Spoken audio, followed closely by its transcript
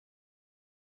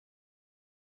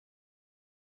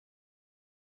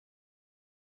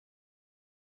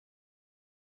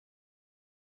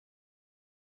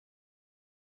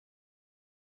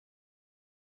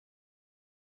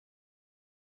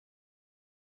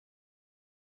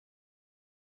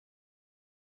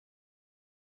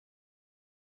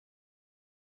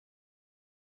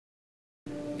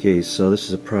Okay, so this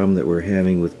is a problem that we're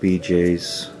having with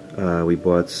BJ's. We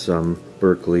bought some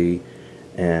Berkley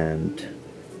and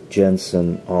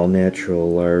Jensen all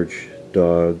natural large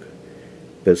dog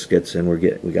biscuits, and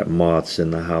we got moths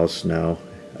in the house now.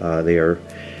 They are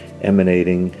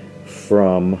emanating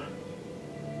from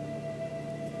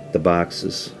the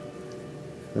boxes.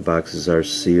 The boxes are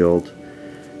sealed,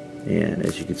 and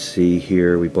as you can see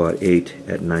here, we bought 8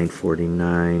 at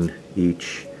 $9.49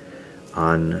 each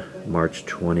on March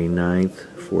 29th,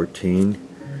 14,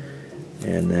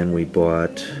 and then we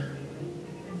bought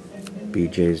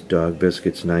BJ's dog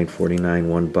biscuits, $9.49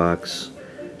 one box.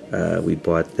 We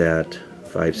bought that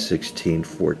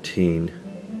 5/16/14,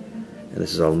 and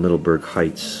this is all Middleburg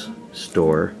Hts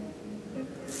store.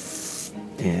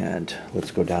 And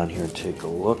let's go down here and take a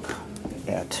look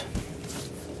at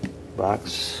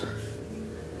box.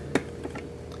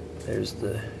 There's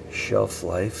the shelf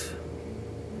life.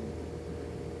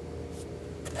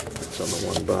 It's on the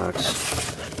one box.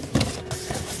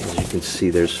 As you can see,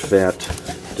 there's fat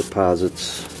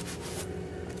deposits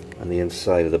on the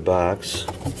inside of the box.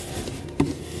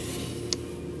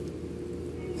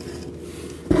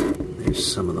 There's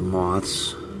some of the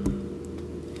moths.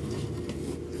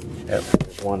 Yep,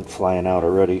 there's one flying out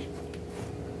already.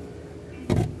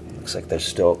 Looks like they're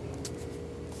still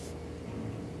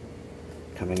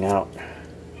coming out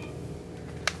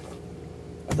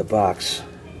of the box.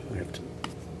 We have to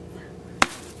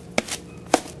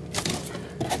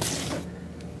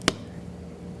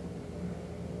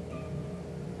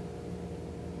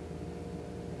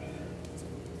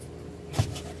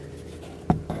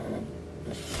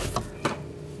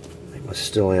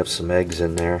still have some eggs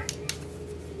in there.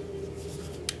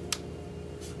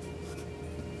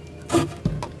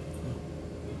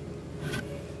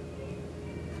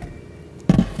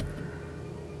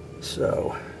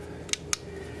 So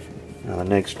now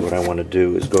next, what I want to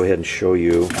do is go ahead and show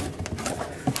you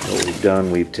what we've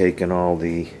done. We've taken all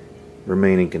the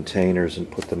remaining containers and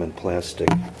put them in plastic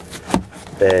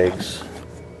bags,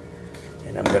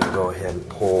 and I'm going to go ahead and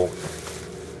pull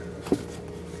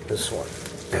this one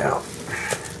out.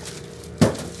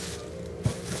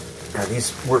 Now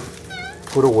these were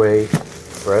put away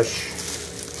fresh,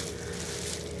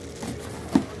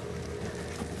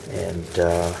 and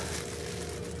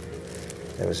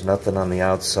there was nothing on the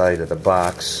outside of the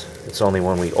box. It's only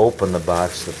when we opened the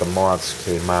box that the moths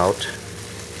came out.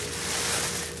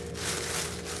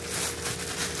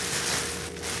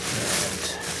 And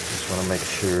just want to make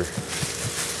sure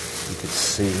you can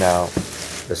see now.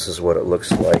 This is what it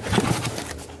looks like.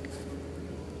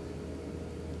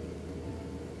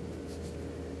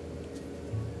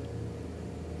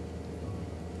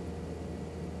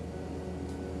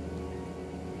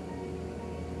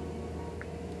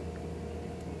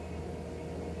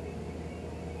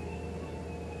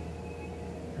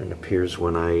 It appears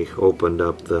when I opened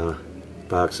up the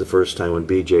box the first time when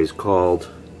BJ's called.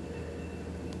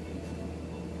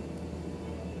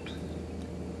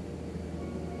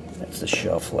 That's the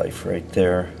shelf life right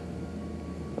there.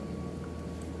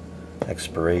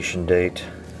 Expiration date.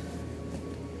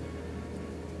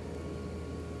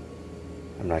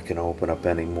 I'm not going to open up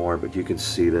any more, but you can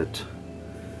see that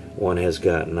one has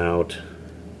gotten out.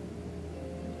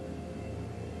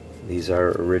 These are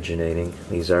originating.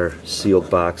 These are sealed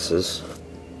boxes.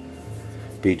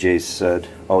 BJ said,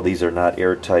 oh, these are not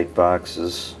airtight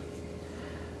boxes.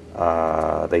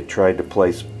 They tried to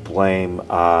place blame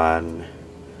on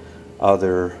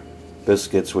other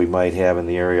biscuits we might have in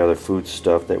the area, other food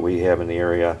stuff that we have in the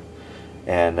area,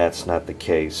 and that's not the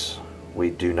case. We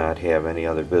do not have any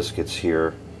other biscuits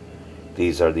here.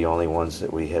 These are the only ones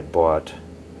that we had bought,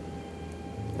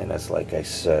 and that's like I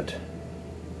said.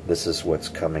 This is what's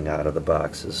coming out of the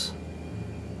boxes.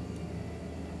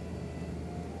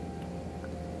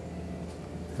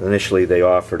 Initially they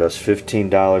offered us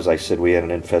 $15. I said we had an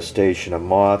infestation of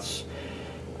moths.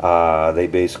 They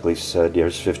basically said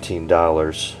here's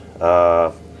 $15.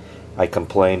 I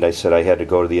complained. I said I had to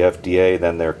go to the FDA.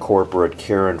 Then their corporate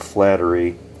Karen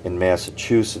Flattery in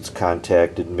Massachusetts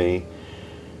contacted me,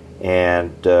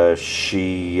 and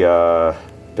she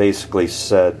basically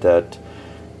said that,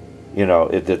 you know,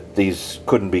 that these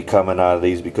couldn't be coming out of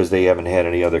these because they haven't had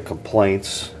any other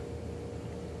complaints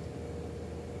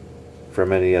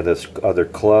from any of the other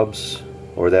clubs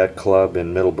or that club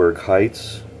in Middleburg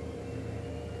Hts.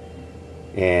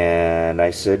 And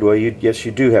I said, well, yes,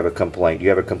 you do have a complaint. You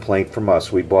have a complaint from us.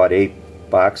 We bought 8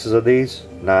 boxes of these,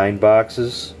 9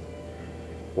 boxes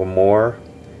or more,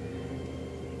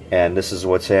 and this is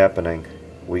what's happening.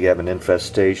 We have an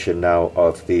infestation now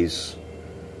of these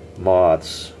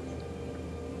moths.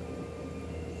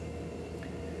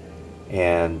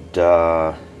 And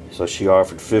so she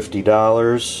offered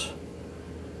 $50.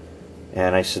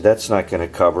 And I said, that's not going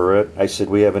to cover it. I said,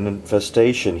 we have an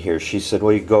infestation here. She said,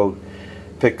 well, you go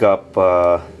pick up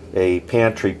a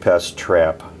pantry pest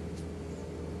trap.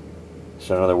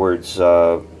 So in other words,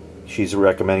 she's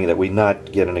recommending that we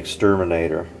not get an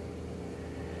exterminator.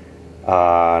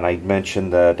 And I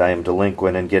mentioned that I am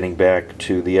delinquent in getting back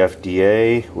to the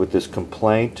FDA with this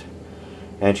complaint.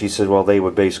 And she said, well, they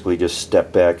would basically just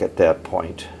step back at that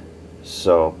point.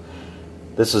 So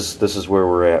this is where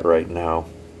we're at right now.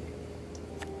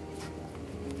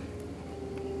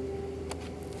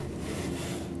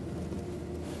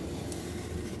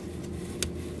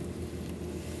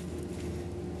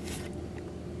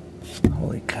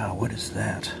 Holy cow, what is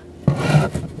that?